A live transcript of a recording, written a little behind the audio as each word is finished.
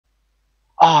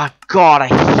Oh god, I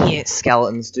hate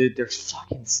skeletons, dude. They're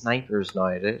fucking snipers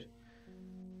now, dude.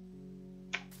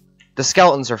 The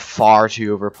skeletons are far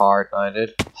too overpowered now,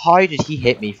 dude. How did he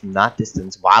hit me from that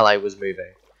distance while I was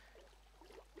moving?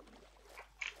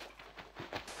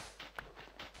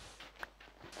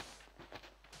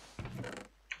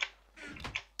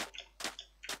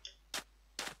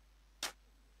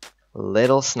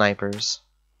 Little snipers.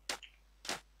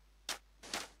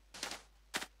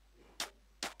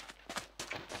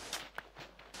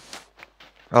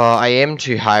 Oh, I aimed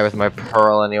too high with my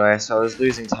pearl anyway, so I was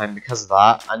losing time because of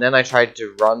that. And then I tried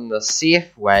to run the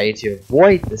safe way to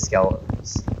avoid the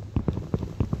skeletons.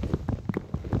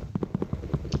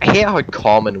 I hate how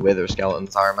common wither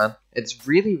skeletons are, man. It's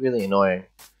really, really annoying.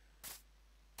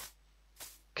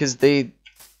 Because they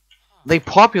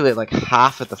populate like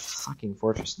half of the fucking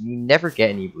fortress, and you never get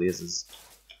any blazes.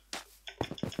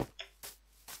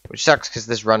 Which sucks, because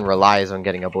this run relies on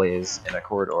getting a blaze in a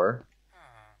corridor.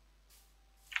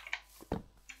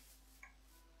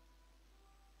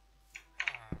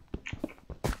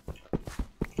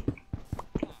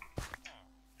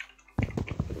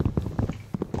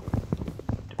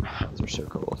 My hands are so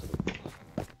cold.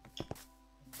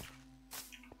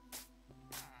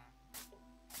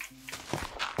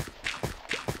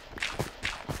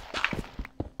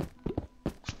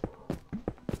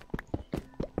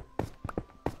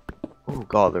 Oh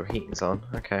god, the heating's on.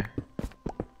 Okay.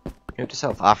 Note to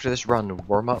self, after this run,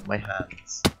 warm up my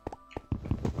hands.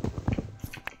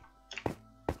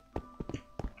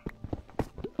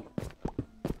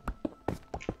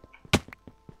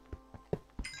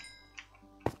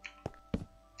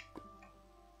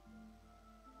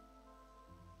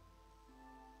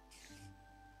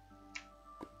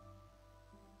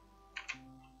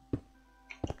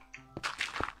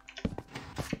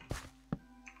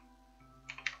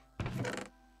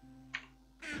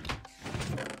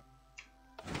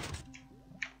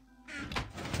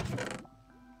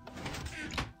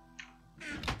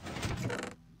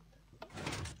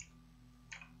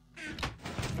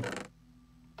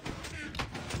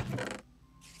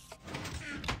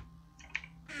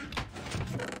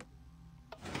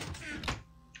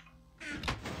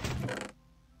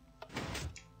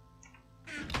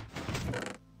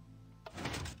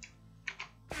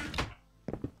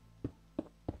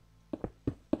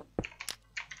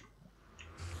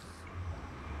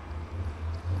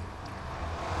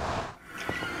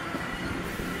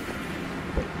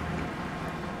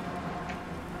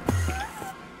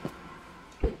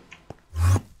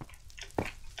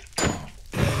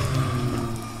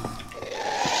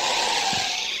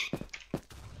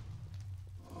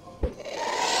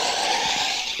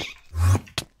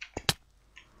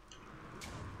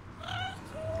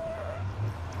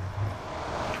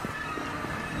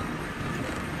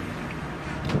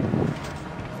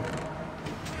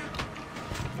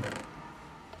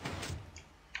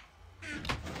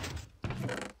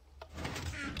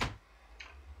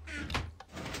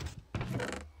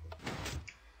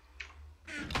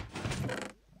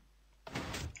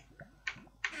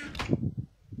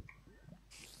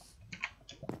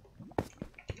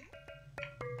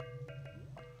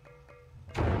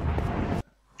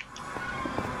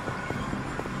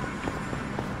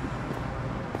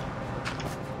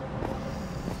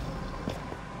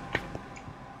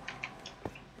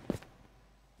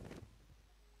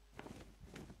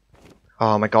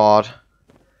 Oh my god.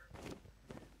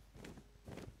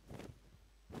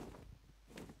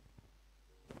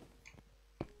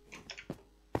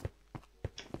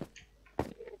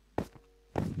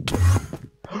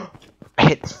 I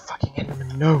hit the fucking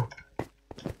enderman, no.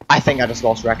 I think I just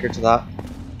lost record to that.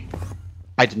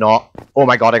 I did not. Oh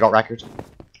my god, I got record.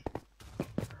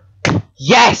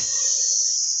 Yes!